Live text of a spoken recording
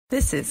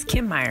This is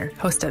Kim Meyer,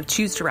 host of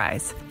Choose to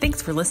Rise. Thanks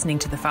for listening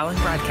to the following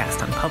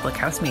broadcast on Public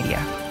House Media.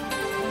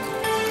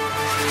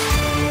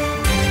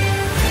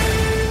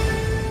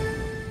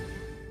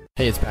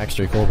 Hey, it's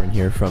Baxter Colburn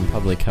here from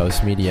Public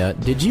House Media.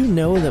 Did you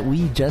know that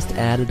we just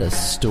added a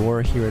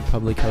store here at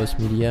Public House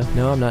Media?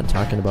 No, I'm not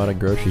talking about a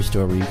grocery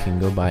store where you can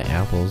go buy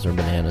apples or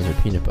bananas or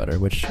peanut butter,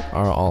 which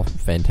are all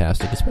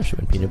fantastic, especially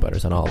when peanut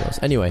butter's on all of those.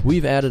 Anyway,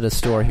 we've added a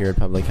store here at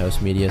Public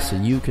House Media so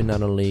you can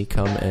not only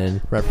come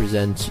and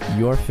represent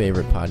your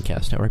favorite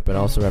podcast network, but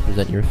also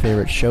represent your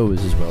favorite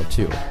shows as well,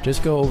 too.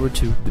 Just go over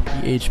to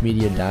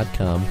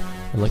thepHmedia.com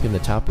and look in the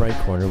top right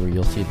corner where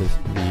you'll see the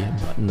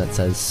button that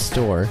says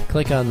Store.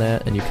 Click on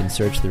that and you can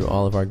search through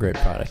all of our great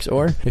products.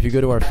 Or if you go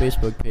to our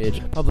Facebook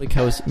page, Public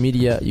House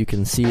Media, you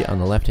can see on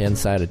the left-hand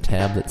side a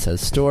tab that says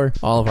Store.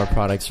 All of our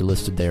products are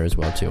listed there as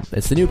well too.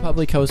 It's the new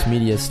Public House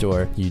Media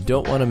store. You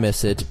don't want to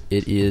miss it.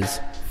 It is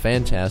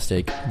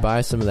fantastic. Buy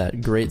some of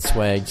that great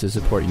swag to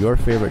support your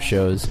favorite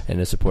shows and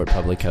to support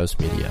Public House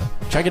Media.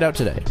 Check it out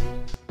today.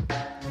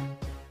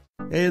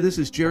 Hey, this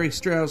is Jerry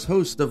Strauss,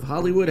 host of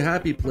Hollywood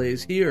Happy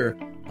Place here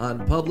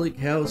on Public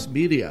House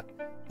Media.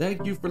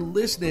 Thank you for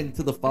listening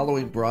to the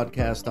following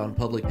broadcast on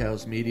Public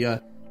House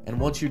Media. And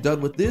once you're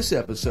done with this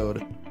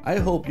episode, I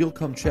hope you'll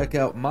come check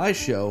out my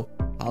show,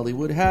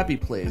 Hollywood Happy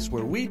Place,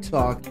 where we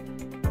talk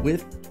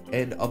with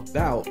and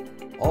about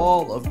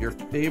all of your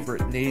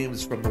favorite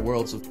names from the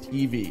worlds of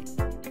TV,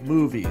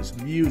 movies,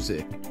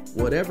 music,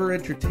 whatever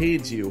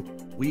entertains you.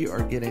 We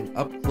are getting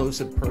up close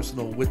and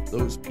personal with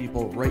those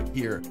people right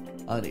here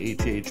on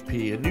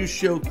HHP. A new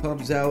show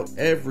comes out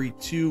every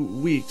 2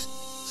 weeks,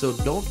 so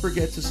don't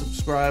forget to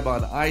subscribe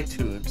on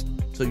iTunes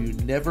so you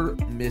never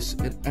miss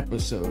an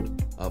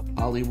episode of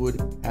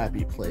Hollywood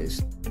Happy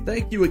Place.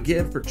 Thank you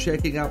again for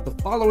checking out the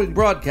following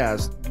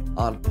broadcast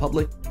on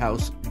Public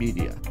House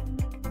Media.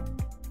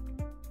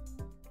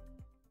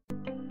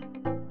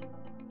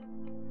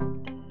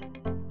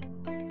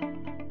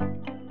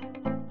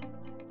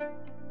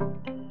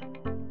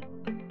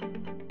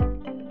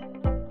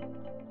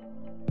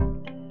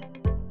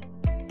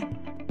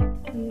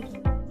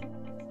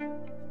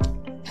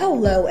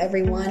 Hello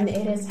everyone,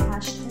 it is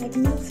hashtag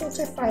No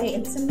Filter Friday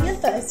and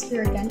Samantha is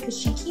here again because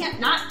she can't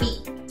not be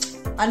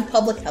on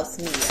Public House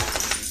Media.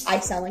 I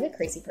sound like a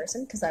crazy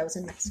person because I was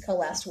in Mexico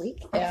last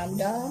week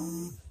and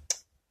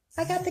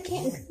I got the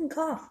Canton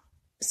cough.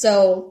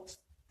 So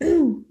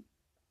there's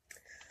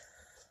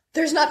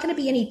not going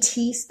to be any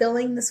tea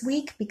spilling this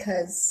week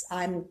because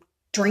I'm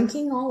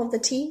drinking all of the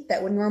tea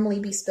that would normally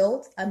be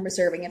spilled. I'm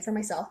reserving it for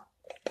myself.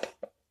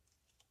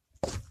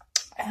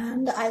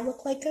 And I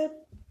look like a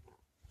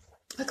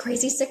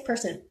crazy sick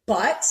person,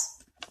 but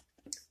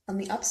on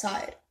the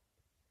upside,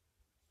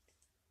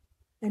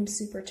 I'm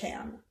super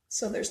tan,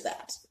 so there's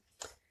that.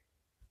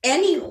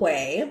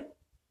 Anyway,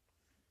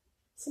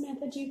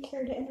 Samantha, do you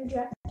care to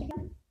interject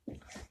again?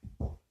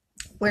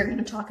 We're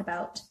going to talk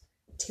about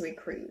Terry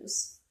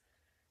Crews.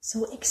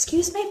 So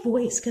excuse my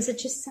voice, because it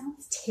just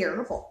sounds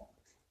terrible.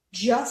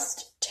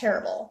 Just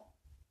terrible.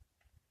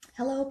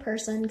 Hello,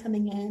 person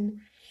coming in.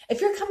 If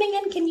you're coming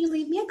in, can you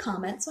leave me a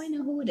comment so I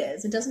know who it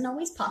is? It doesn't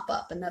always pop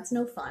up, and that's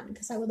no fun,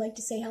 because I would like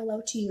to say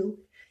hello to you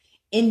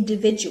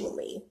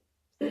individually.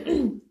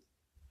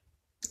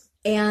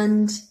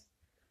 And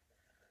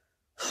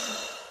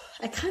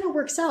it kind of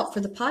works out for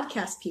the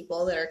podcast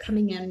people that are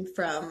coming in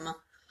from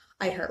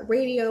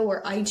iHeartRadio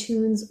or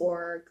iTunes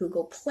or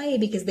Google Play,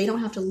 because they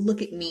don't have to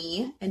look at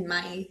me and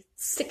my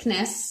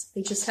sickness.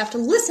 They just have to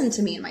listen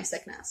to me in my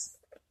sickness,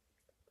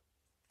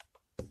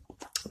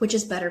 which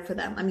is better for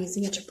them. I'm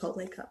using a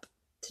Chipotle cup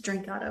to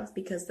drink out of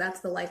because that's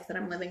the life that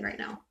I'm living right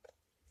now.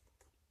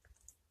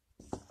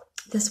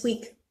 This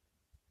week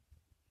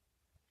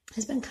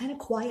has been kind of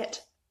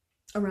quiet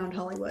around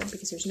Hollywood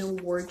because there's no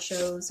award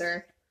shows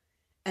or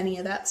any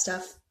of that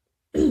stuff.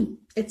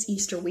 It's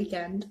Easter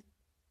weekend.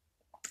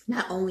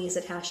 Not only is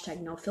it hashtag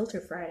No Filter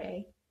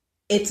Friday,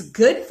 it's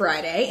Good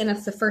Friday, and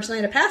it's the first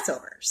night of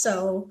Passover.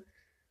 So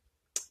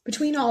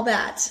between all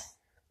that,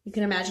 you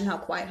can imagine how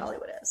quiet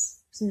Hollywood is.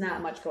 There's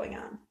not much going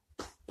on.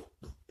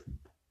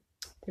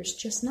 There's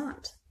just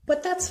not.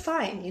 But that's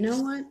fine. You know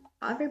what?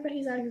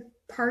 Everybody's out here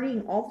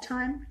partying all the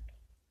time.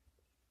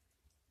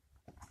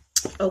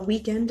 A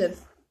weekend of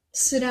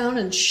sit down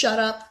and shut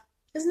up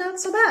is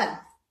not so bad.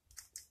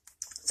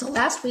 So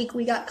last week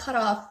we got cut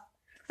off,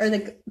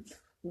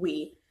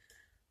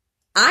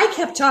 I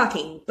kept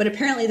talking, but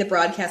apparently the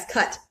broadcast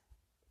cut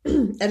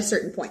at a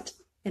certain point.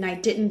 And I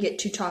didn't get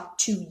to talk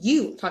to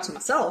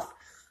myself,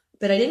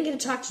 but I didn't get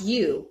to talk to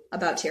you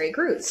about Terry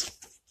Crews,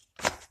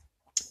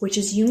 which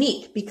is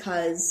unique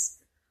because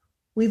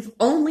we've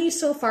only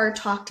so far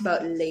talked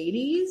about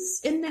ladies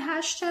in the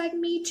hashtag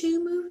Me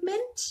Too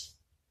movement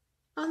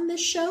on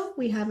this show.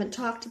 We haven't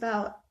talked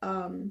about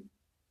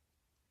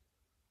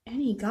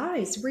any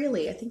guys,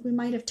 really. I think we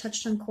might have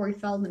touched on Corey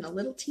Feldman a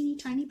little teeny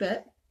tiny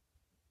bit,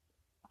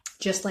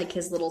 just like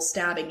his little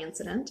stabbing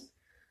incident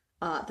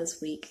this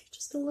week.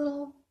 Just a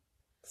little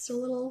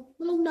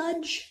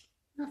nudge,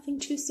 nothing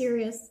too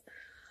serious.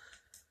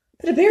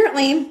 But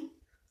apparently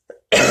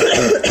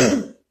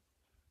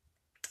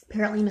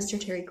apparently Mr.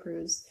 Terry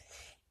Crews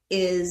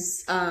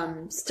is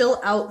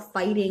still out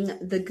fighting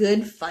the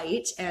good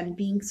fight and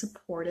being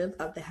supportive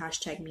of the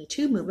hashtag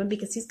 #MeToo movement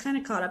because he's kind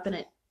of caught up in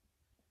it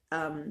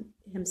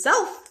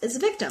himself as a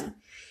victim.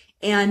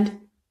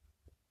 And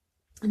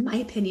in my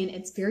opinion,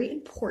 it's very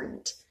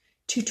important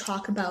to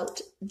talk about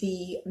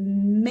the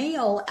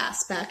male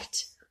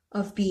aspect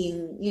of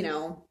being,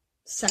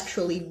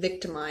 sexually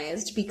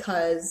victimized,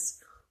 because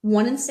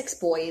 1 in 6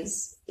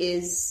 boys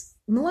is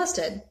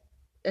molested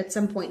at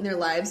some point in their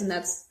lives, and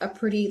that's a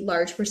pretty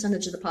large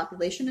percentage of the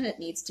population, and it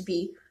needs to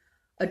be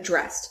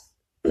addressed.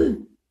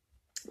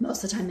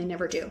 Most of the time they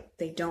never do.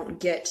 They don't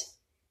get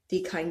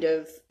the kind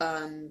of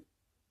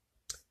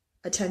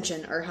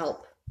attention or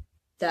help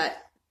that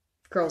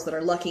girls that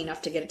are lucky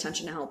enough to get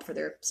attention and help for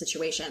their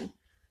situation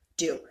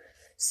do.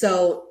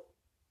 So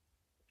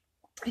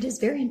it is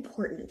very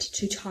important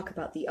to talk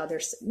about the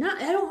other,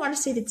 I don't want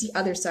to say that's the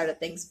other side of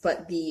things,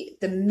 but the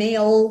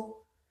male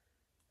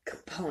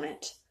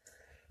component.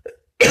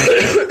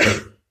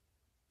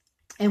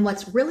 And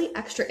what's really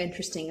extra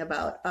interesting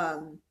about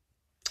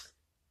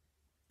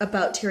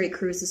Terry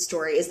Crews'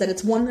 story is that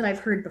it's one that I've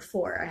heard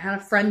before. I had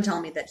a friend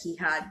tell me that he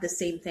had the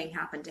same thing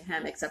happen to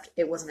him, except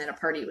it wasn't at a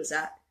party. It was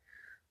at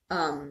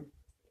an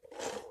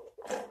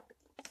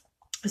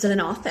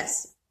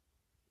office.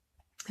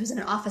 It was in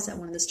an office at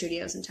one of the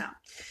studios in town.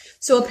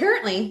 So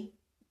apparently,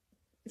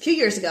 a few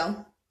years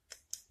ago,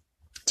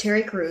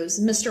 Terry Crews,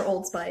 Mr.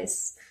 Old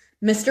Spice,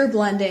 Mr.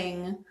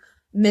 Blending,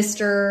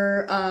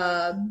 Mr.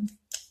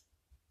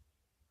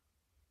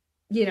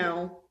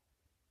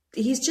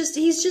 He's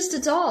just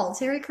a doll.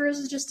 Terry Crews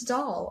is just a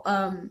doll.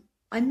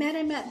 I met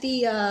him at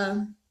the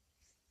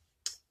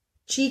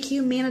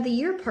GQ Man of the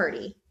Year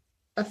party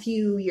a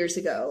few years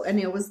ago, and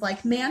it was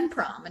like man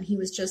prom, and he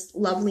was just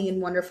lovely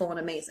and wonderful and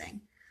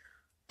amazing.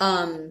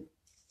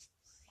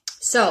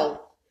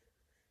 So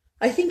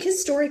I think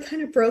his story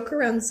kind of broke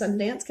around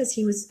Sundance because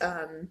he was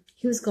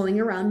going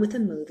around with a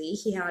movie.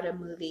 He had a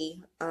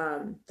movie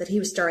that he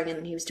was starring in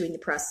and he was doing the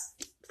press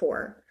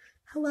for.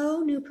 Hello,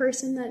 new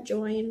person that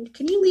joined.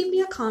 Can you leave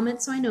me a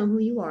comment so I know who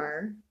you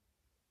are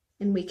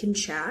and we can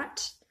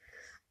chat?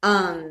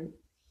 So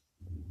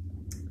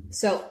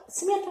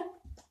Samantha,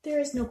 there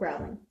is no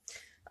growling.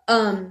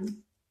 Did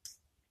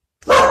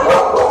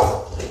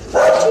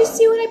you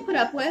see what I put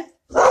up with?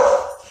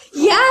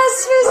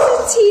 Yes,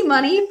 Mr. T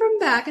Money from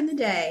back in the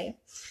day.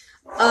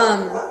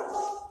 I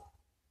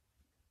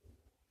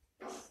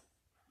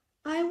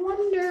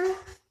wonder.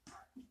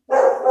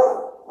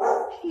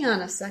 Hang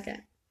on a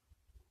second.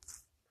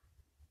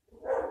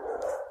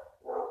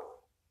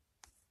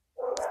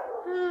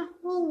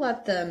 We'll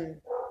let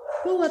them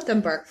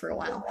bark for a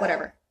while.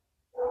 Whatever.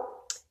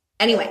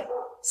 Anyway,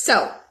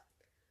 so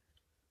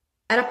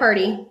at a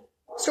party,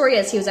 story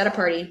is he was at a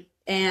party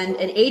and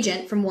an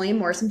agent from William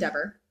Morris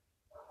Endeavor,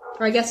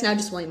 or I guess now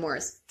just William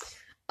Morris,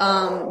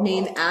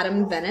 named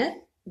Adam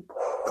Bennett,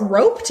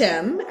 groped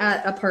him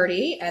at a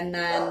party, and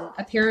then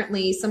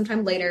apparently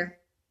sometime later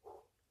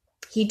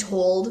he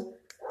told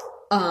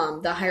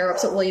the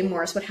higher-ups at William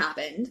Morris what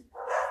happened.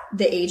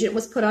 The agent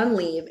was put on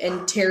leave,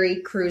 and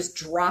Terry Crews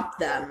dropped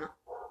them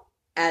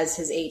as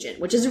his agent,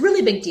 which is a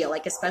really big deal,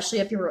 like especially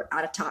if you're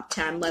at a top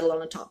 10, let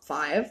alone a top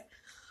 5.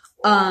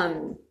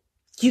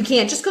 You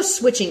can't just go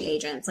switching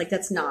agents. Like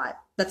that's not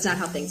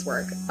how things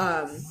work.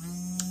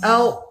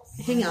 Oh,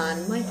 hang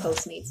on, my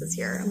Postmates is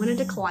here. I'm going to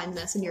decline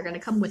this, and you're going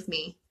to come with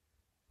me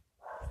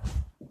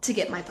to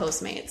get my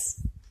Postmates.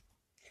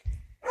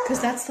 Because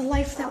that's the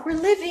life that we're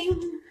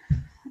living.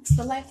 That's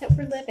the life that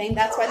we're living.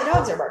 That's why the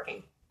dogs are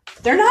barking.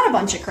 They're not a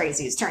bunch of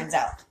crazies, turns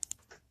out.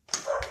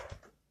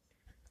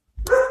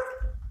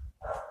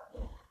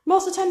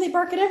 Most of the time they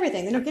bark at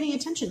everything. They're not getting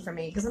attention from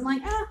me because I'm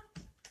like,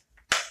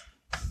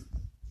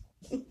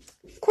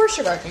 of course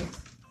you're barking.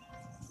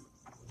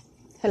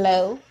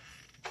 Hello?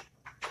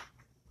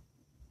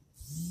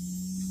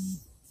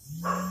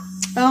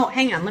 Oh,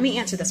 hang on. Let me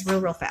answer this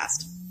real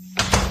fast.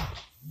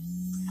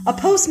 A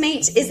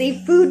Postmate is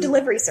a food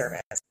delivery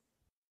service.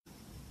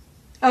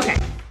 Okay,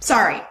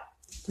 sorry.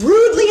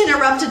 Rudely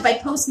interrupted by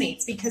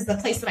Postmates because the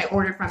place that I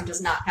ordered from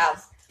does not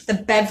have the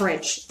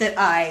beverage that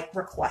I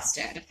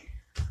requested.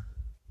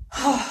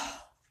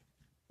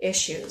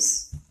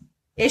 Issues.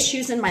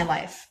 Issues in my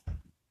life.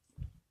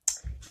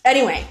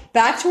 Anyway,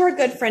 back to our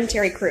good friend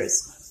Terry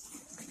Crews.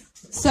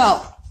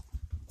 So,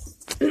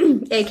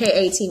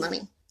 aka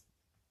T-Money.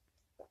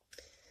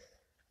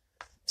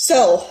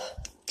 So,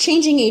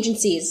 changing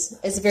agencies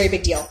is a very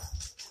big deal.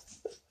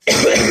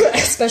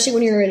 Especially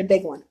when you're in a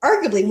big one.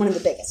 Arguably one of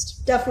the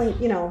biggest.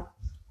 Definitely,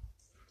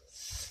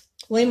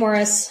 William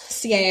Morris,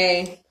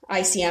 CAA,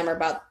 ICM are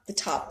about the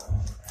top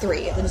 3.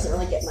 It doesn't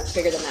really get much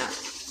bigger than that.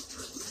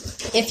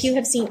 If you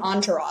have seen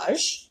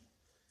Entourage,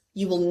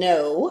 you will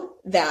know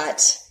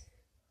that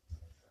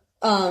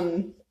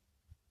I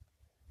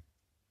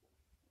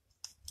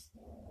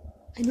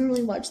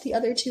normally watch the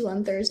other 2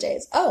 on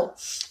Thursdays. Oh,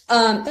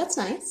 that's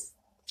nice.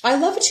 I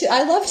love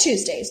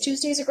Tuesdays.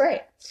 Tuesdays are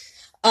great.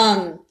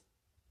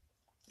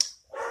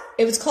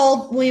 It was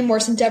called William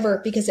Morris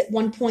Endeavor because at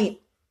one point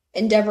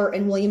Endeavor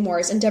and William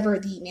Morris, Endeavor,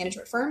 the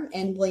management firm,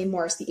 and William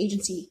Morris, the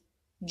agency,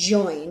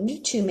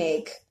 joined to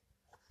make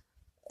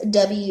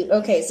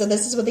okay, so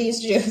this is what they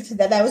used to do.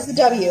 That was the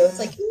W. It's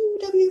like, ooh,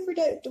 W for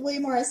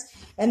William Morris.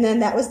 And then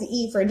that was the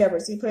E for Endeavor.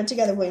 So you put it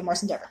together, William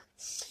Morris Endeavor.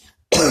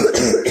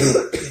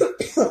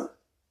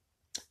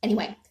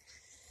 Anyway,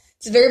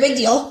 it's a very big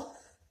deal.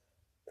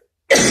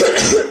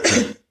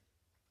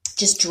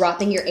 Just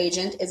dropping your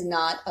agent is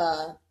not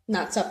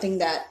something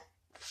that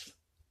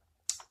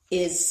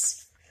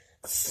is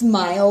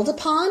smiled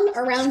upon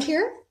around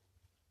here.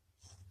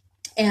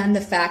 And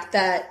the fact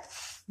that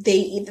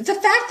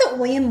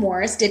William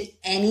Morris did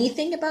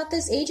anything about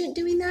this agent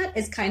doing that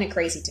is kind of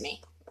crazy to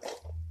me.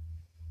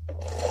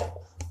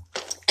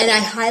 And I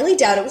highly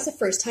doubt it was the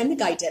first time the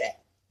guy did it.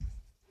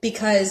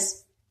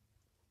 Because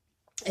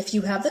if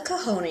you have the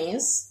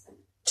cojones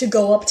to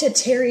go up to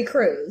Terry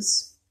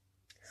Crews,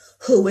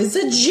 who is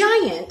a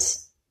giant,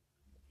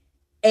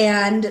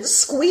 and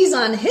squeeze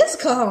on his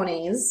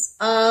cojones,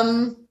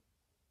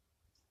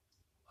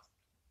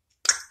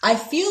 I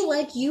feel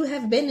like you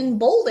have been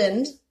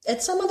emboldened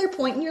at some other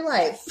point in your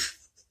life.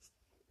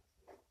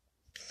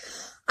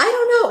 I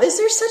don't know. Is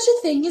there such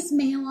a thing as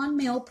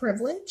male-on-male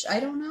privilege? I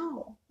don't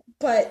know.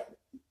 But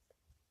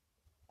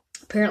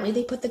apparently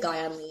they put the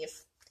guy on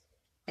leave.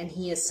 And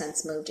he has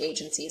since moved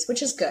agencies,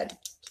 which is good.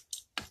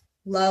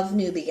 Love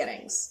new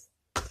beginnings.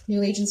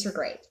 New agents are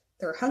great.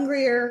 They're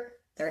hungrier.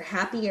 They're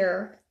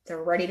happier.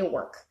 They're ready to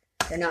work.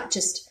 They're not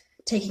just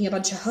taking a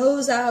bunch of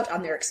hoes out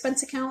on their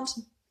expense account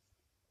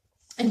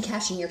and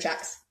cashing your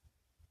checks.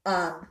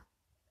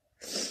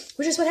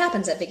 Which is what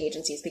happens at big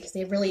agencies because they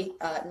have really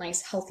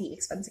nice, healthy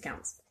expense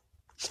accounts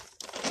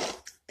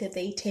that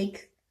they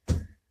take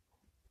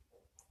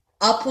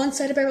up one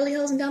side of Beverly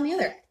Hills and down the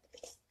other.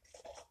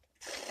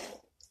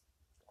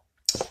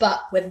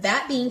 But with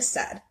that being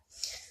said,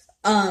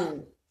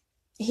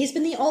 he's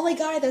been the only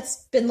guy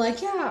that's been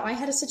like, yeah, I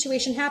had a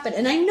situation happen.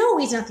 And I know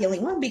he's not the only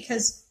one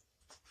because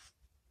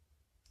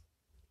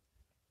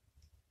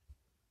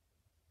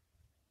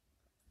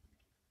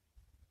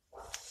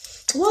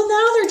well,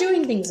 now they're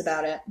doing things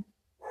about it.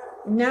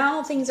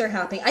 Now things are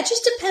happening. It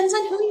just depends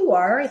on who you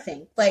are, I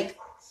think. Like,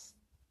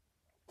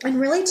 and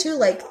really too,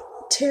 like,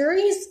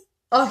 Terry's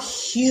a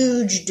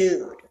huge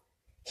dude.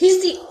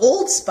 He's the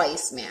Old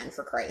Spice man,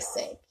 for Christ's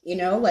sake. You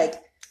know, like,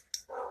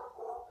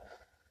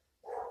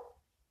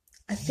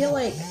 I feel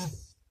like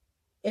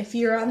if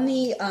you're on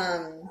the,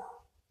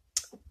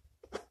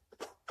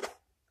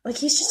 like,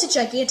 he's just a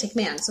gigantic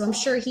man, so I'm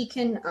sure he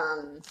can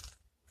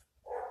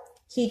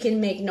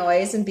make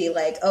noise and be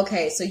like,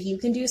 okay, so you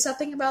can do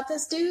something about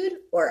this dude,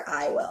 or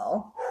I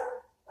will.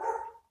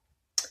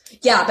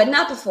 Yeah, but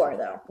not before,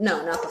 though.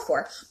 No, not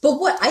before. But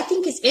what I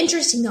think is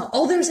interesting,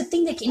 though, there's a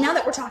thing that, now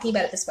that we're talking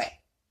about it this way.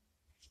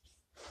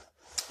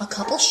 A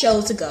couple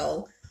shows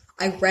ago,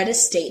 I read a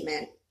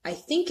statement. I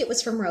think it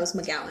was from Rose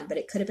McGowan, but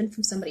it could have been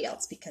from somebody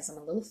else because I'm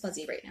a little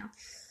fuzzy right now.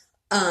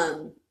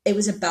 It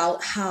was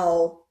about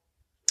how,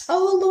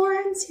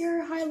 Lauren's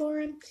here. Hi,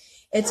 Lauren.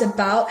 It's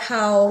about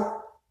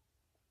how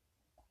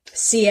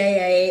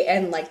CAA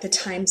and, like, the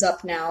Time's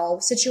Up Now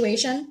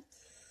situation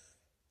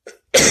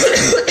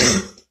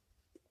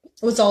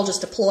was all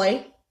just a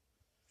ploy.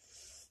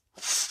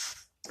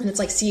 And it's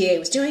like CAA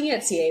was doing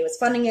it, CAA was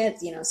funding it,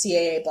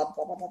 CAA, blah,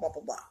 blah, blah, blah, blah,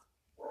 blah, blah.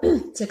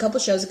 So a couple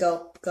shows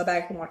ago, go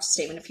back and watch the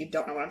statement if you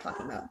don't know what I'm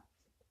talking about.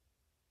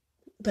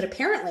 But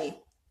apparently,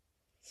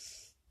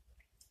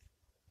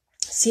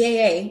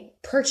 CAA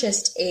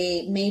purchased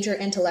a major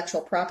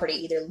intellectual property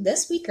either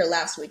this week or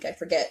last week, I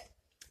forget.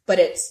 But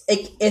it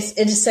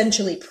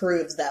essentially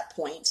proves that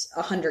point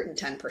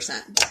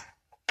 110%.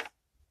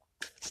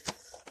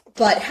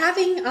 But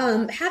having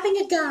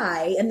a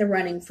guy in the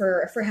running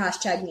for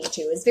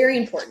 #MeToo is very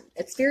important.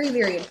 It's very,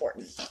 very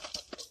important.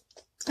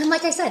 And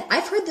like I said,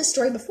 I've heard this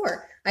story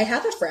before. I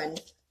have a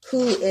friend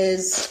who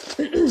is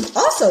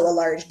also a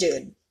large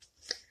dude.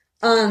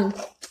 Lauren,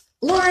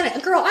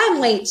 girl, I'm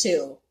late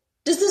too.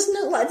 Does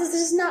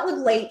this not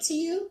look late to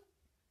you?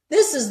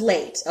 This is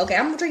late. Okay,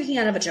 I'm drinking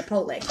out of a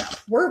Chipotle cup.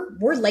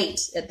 We're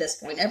late at this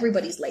point.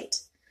 Everybody's late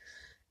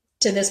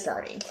to this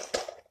party.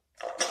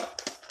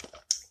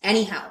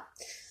 Anyhow,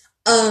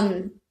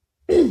 what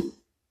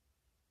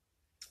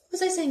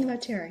was I saying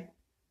about Terry?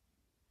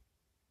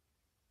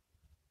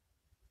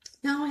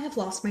 Now I have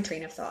lost my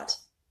train of thought.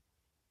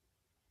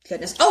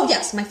 Goodness. Oh,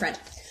 yes, my friend.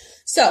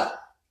 So,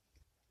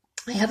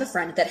 I have a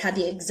friend that had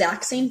the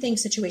exact same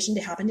situation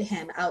to happen to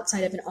him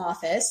outside of an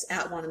office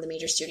at one of the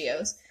major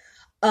studios.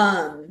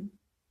 And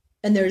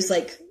there's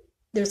like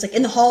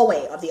in the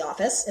hallway of the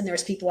office, and there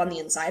was people on the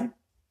inside,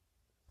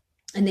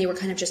 and they were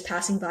kind of just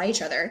passing by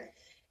each other.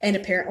 And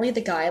apparently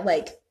the guy,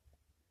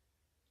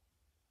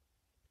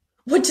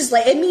 which is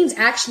it means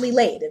actually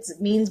late. It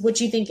means what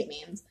you think it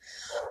means.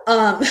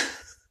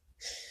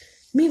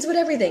 Means what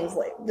everything's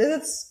late.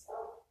 It's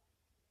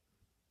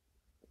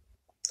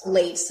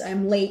late.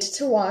 I'm late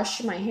to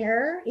wash my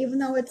hair, even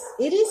though it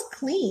is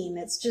clean.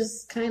 It's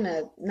just kind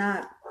of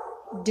not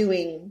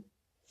doing.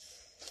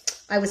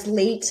 I was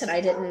late and I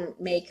didn't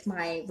make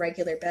my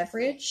regular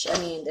beverage. I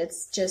mean,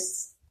 it's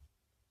just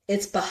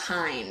It's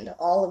behind.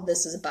 All of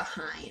this is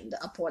behind,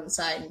 up one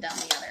side and down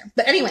the other.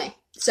 But anyway,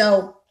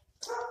 so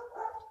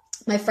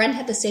my friend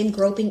had the same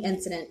groping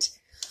incident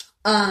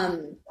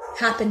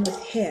happen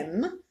with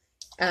him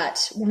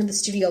at one of the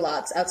studio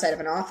lots outside of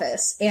an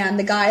office. And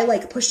the guy,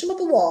 like, pushed him up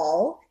a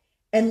wall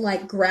and,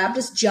 like, grabbed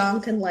his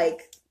junk and,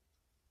 like,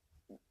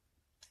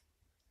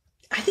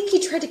 I think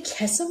he tried to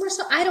kiss him or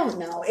something. I don't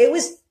know. It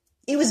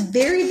was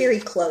very, very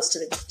close to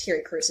the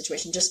Terry Crews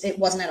situation. Just, it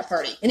wasn't at a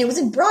party. And it was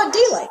in broad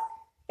daylight,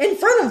 in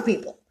front of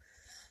people.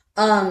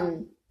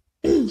 And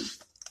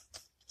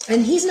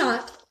he's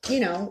not,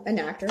 an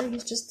actor.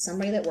 He's just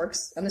somebody that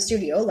works on the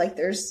studio. Like,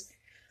 there's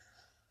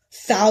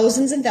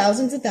thousands and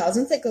thousands and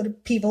thousands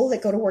people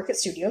that go to work at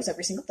studios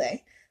every single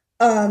day.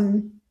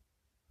 And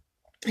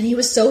he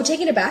was so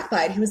taken aback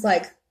by it. He was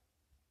like,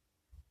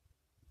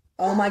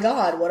 oh my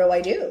God, what do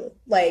I do?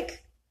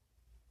 Like,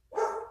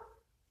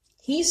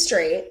 he's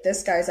straight.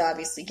 This guy's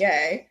obviously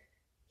gay.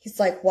 He's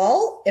like,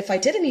 well, if I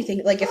did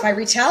anything, like if I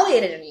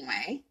retaliated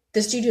anyway,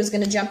 the studio's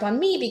going to jump on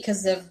me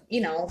because of,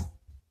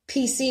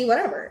 PC,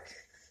 whatever.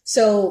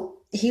 So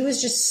he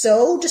was just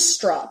so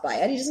distraught by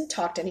it. He doesn't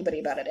talk to anybody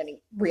about it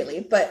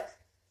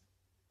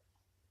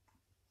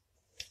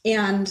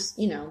and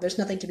there's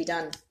nothing to be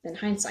done in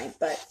hindsight,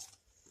 but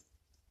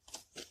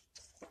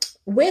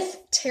with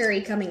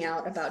Terry coming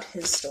out about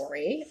his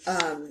story,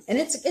 and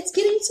it's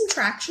getting some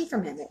traction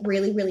from him. It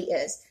really, really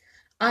is.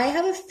 I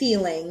have a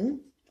feeling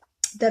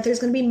that there's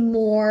going to be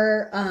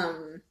more,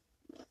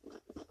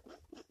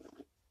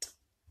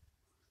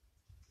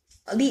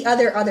 the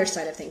other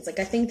side of things. Like,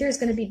 I think there's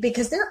going to be,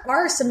 because there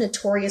are some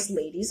notorious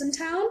ladies in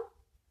town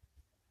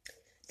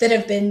that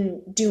have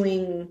been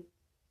doing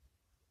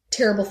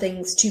terrible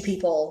things to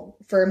people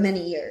for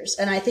many years.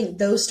 And I think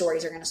those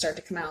stories are going to start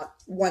to come out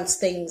once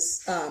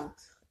things,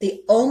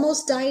 they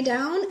almost die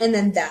down, and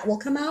then that will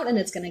come out, and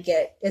it's gonna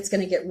get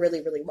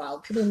really, really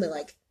wild. People will be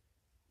like,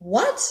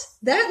 what?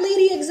 That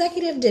lady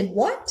executive did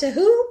what? To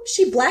who?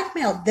 She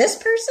blackmailed this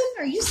person?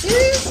 Are you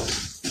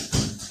serious?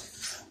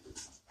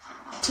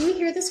 Do you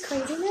hear this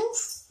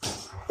craziness?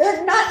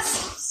 They're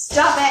nuts!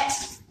 Stop it!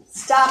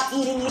 Stop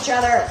eating each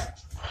other!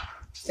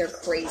 They're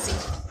crazy.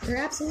 They're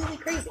absolutely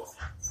crazy.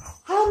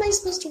 How am I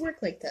supposed to work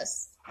like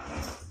this?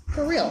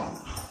 For real.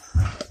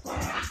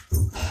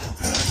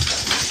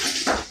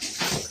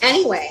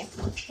 Anyway,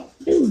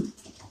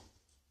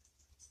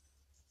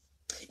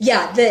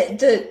 yeah,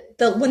 the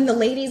when the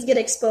ladies get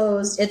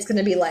exposed, it's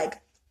gonna be like,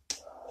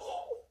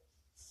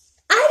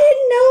 I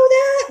didn't know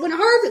that. When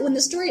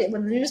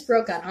the news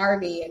broke on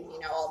Harvey and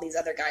all these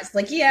other guys,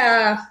 like,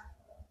 yeah,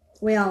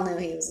 we all knew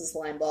he was a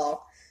slime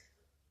ball,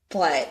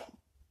 but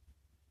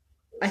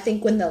I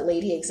think when the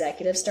lady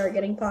executives start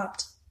getting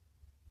popped,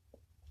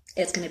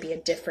 it's gonna be a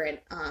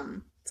different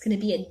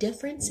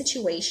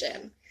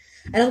situation.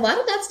 And a lot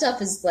of that stuff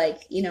is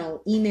like,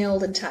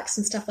 emailed and text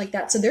and stuff like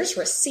that. So there's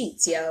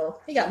receipts, yo.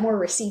 They got more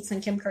receipts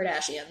than Kim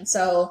Kardashian.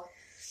 So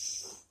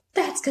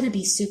that's going to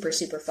be super,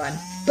 super fun.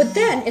 But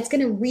then it's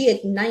going to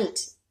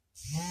reignite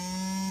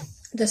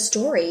the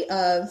story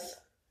of,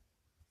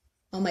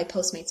 my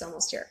Postmates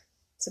almost here,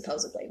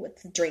 supposedly,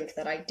 with the drink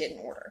that I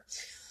didn't order.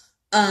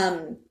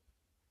 Every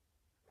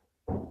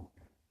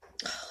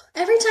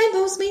time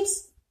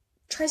Postmates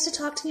tries to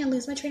talk to me, I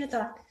lose my train of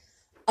thought.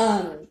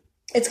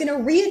 It's going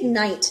to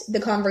reignite the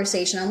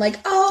conversation. I'm like,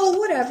 oh,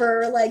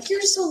 whatever. Like,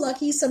 you're so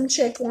lucky some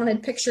chick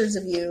wanted pictures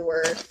of you,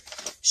 or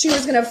she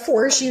was going to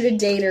force you to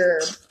date her,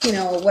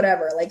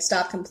 whatever. Like,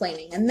 stop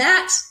complaining. And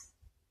that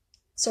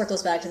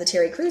circles back to the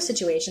Terry Crews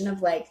situation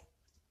of, like,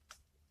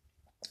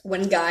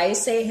 when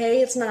guys say,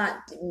 hey,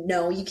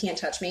 no, you can't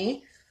touch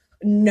me.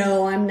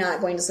 No, I'm not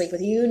going to sleep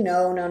with you.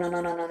 No.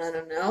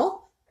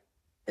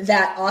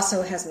 That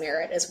also has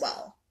merit as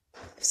well.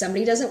 If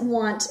somebody doesn't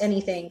want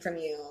anything from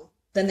you,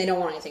 then they don't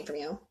want anything from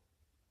you.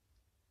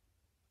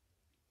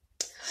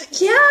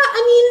 Yeah,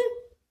 I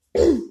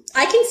mean,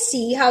 I can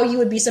see how you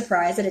would be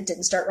surprised that it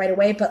didn't start right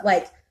away, but,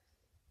 like,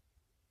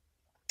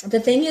 the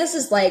thing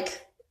is,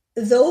 like,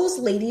 those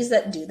ladies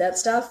that do that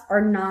stuff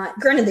are not,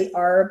 granted, they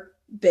are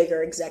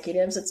bigger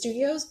executives at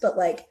studios, but,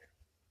 like,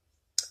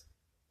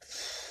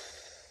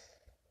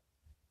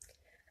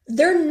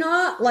 they're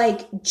not,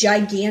 like,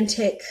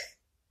 gigantic.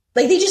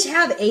 Like, they just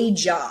have a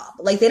job.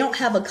 Like, they don't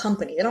have a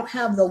company. They don't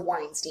have the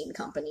Weinstein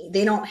Company.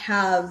 They don't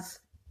have,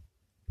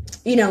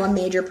 a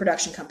major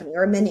production company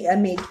or a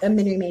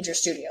major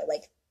studio.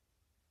 Like,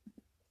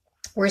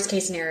 worst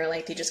case scenario,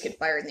 like, they just get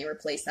fired and they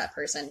replace that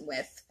person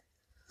with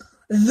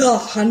the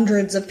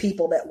hundreds of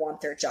people that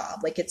want their job.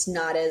 Like, it's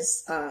not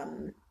as,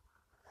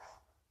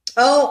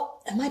 oh,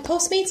 my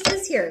Postmates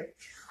is here.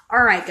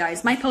 All right,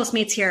 guys, my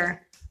Postmates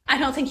here. I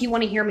don't think you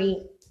want to hear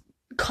me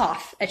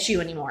cough at you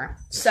anymore.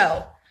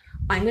 So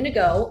I'm going to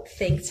go.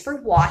 Thanks for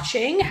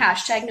watching.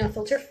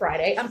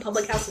 #NoFilterFriday on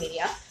Public House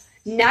Media.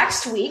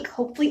 Next week,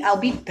 hopefully I'll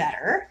be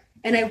better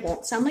and I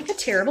won't sound like a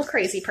terrible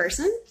crazy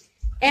person.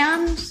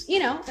 And,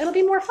 it'll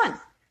be more fun.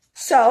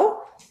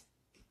 So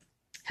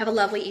have a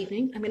lovely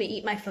evening. I'm going to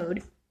eat my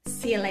food.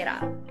 See you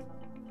later.